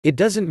It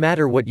doesn't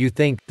matter what you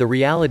think, the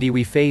reality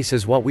we face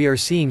is what we are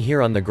seeing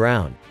here on the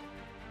ground.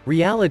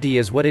 Reality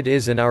is what it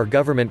is, and our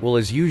government will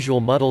as usual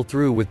muddle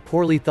through with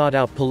poorly thought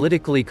out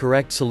politically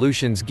correct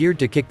solutions geared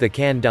to kick the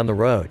can down the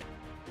road.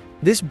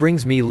 This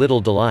brings me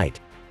little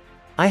delight.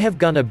 I have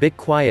gone a bit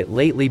quiet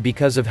lately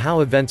because of how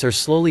events are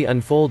slowly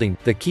unfolding.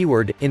 The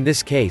keyword, in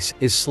this case,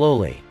 is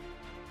slowly.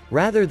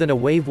 Rather than a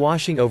wave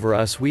washing over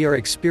us, we are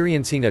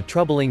experiencing a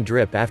troubling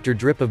drip after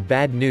drip of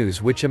bad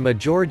news which a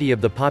majority of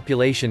the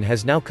population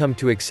has now come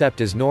to accept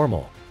as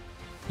normal.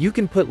 You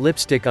can put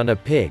lipstick on a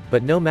pig,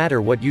 but no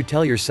matter what you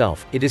tell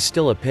yourself, it is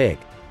still a pig.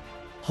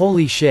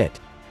 Holy shit.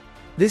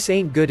 This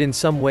ain't good. In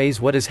some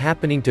ways, what is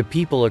happening to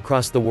people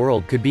across the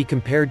world could be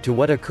compared to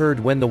what occurred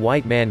when the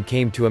white man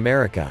came to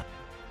America.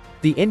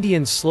 The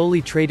Indians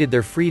slowly traded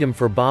their freedom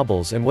for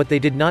baubles, and what they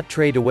did not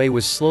trade away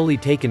was slowly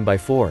taken by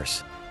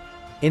force.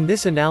 In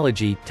this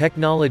analogy,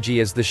 technology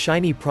is the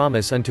shiny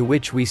promise unto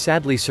which we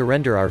sadly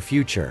surrender our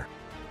future.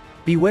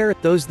 Beware,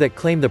 those that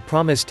claim the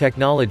promised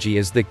technology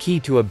is the key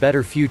to a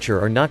better future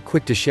are not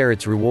quick to share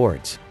its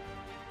rewards.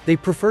 They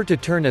prefer to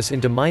turn us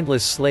into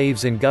mindless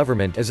slaves, and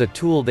government as a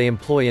tool they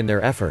employ in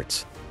their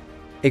efforts.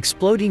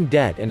 Exploding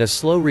debt and a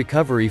slow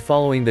recovery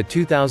following the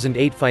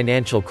 2008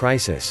 financial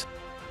crisis.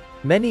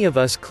 Many of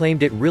us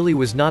claimed it really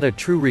was not a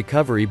true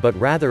recovery but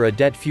rather a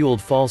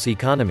debt-fueled false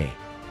economy.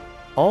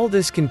 All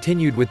this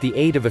continued with the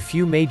aid of a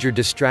few major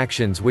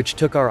distractions which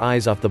took our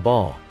eyes off the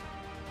ball.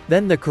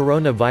 Then the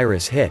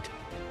coronavirus hit.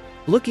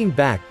 Looking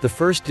back, the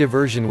first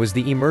diversion was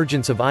the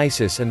emergence of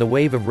ISIS and the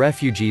wave of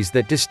refugees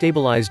that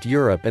destabilized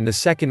Europe, and the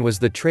second was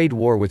the trade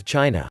war with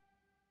China.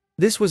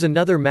 This was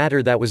another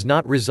matter that was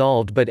not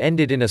resolved but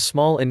ended in a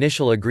small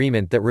initial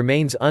agreement that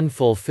remains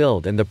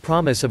unfulfilled and the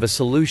promise of a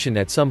solution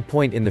at some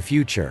point in the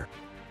future.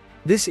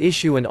 This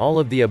issue and all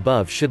of the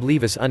above should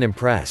leave us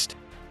unimpressed.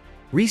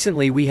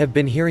 Recently we have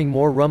been hearing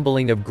more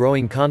rumbling of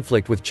growing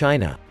conflict with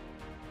China.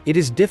 It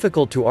is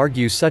difficult to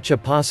argue such a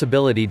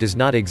possibility does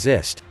not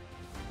exist.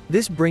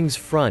 This brings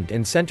front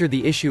and center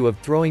the issue of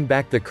throwing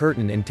back the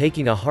curtain and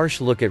taking a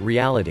harsh look at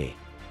reality.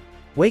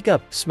 Wake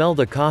up, smell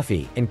the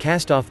coffee, and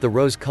cast off the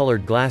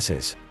rose-colored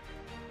glasses.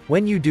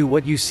 When you do,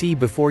 what you see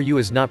before you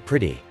is not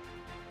pretty.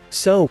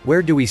 So,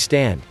 where do we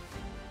stand?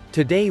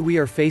 Today we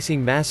are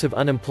facing massive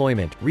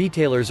unemployment,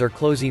 retailers are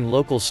closing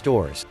local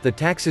stores, the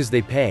taxes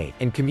they pay,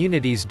 and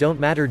communities don't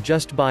matter.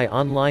 Just buy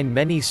online.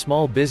 Many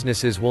small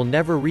businesses will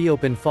never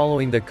reopen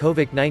following the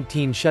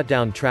COVID-19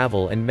 shutdown.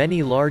 Travel and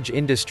many large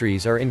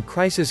industries are in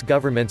crisis.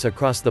 Governments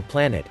across the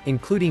planet,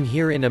 including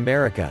here in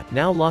America,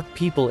 now lock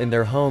people in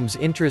their homes.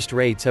 Interest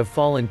rates have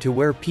fallen to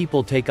where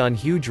people take on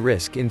huge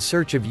risk in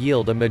search of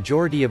yield. A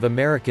majority of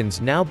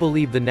Americans now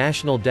believe the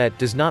national debt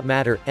does not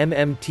matter.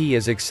 MMT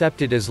is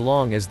accepted as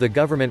long as the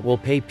government will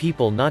pay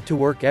people not to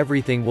work.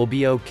 Everything will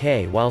be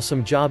okay. While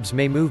some jobs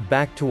may move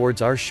back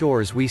towards our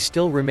shores, we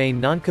still remain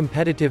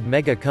non-competitive.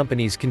 Mega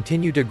companies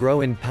continue to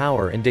grow in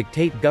power and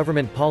dictate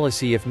government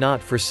policy. If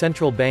not for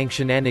central bank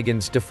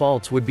shenanigans,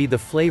 defaults would be the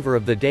flavor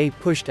of the day,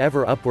 pushed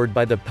ever upward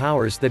by the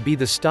powers that be.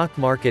 The stock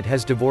market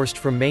has divorced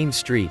from Main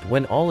Street.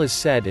 When all is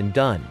said and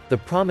done, the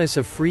promise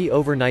of free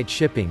overnight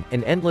shipping,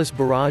 an endless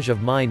barrage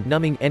of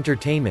mind-numbing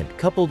entertainment,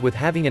 coupled with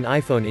having an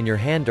iPhone in your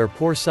hand, are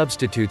poor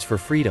substitutes for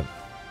freedom.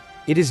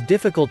 It is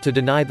difficult to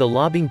deny the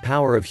lobbying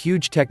power of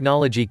huge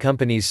technology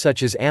companies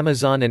such as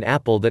Amazon and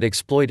Apple that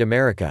exploit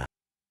America.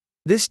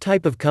 This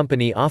type of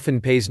company often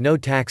pays no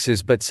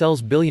taxes but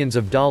sells billions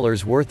of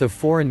dollars worth of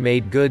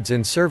foreign-made goods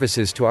and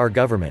services to our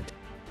government.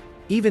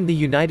 Even the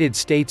United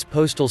States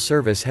Postal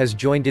Service has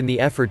joined in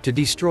the effort to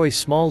destroy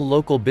small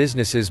local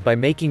businesses by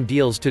making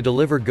deals to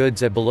deliver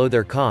goods at below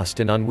their cost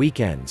and on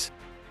weekends.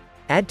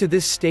 Add to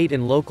this state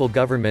and local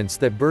governments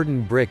that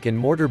burden brick and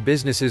mortar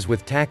businesses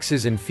with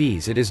taxes and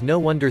fees. It is no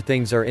wonder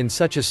things are in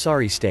such a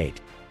sorry state.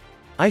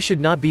 I should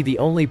not be the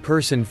only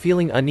person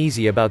feeling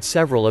uneasy about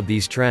several of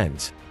these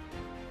trends.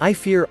 I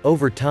fear,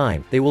 over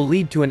time, they will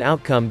lead to an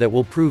outcome that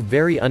will prove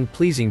very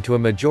unpleasing to a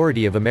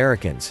majority of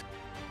Americans.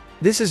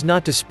 This is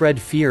not to spread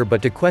fear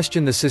but to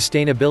question the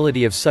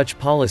sustainability of such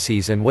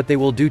policies and what they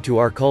will do to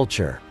our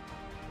culture.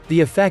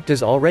 The effect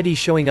is already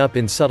showing up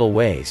in subtle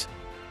ways.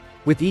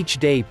 With each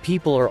day,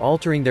 people are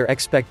altering their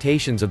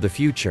expectations of the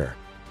future.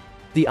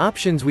 The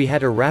options we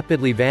had are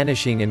rapidly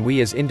vanishing, and we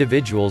as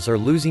individuals are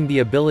losing the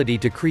ability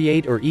to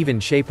create or even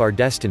shape our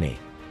destiny.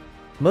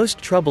 Most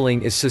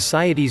troubling is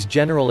society's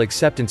general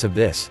acceptance of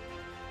this.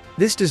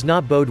 This does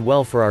not bode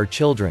well for our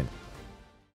children.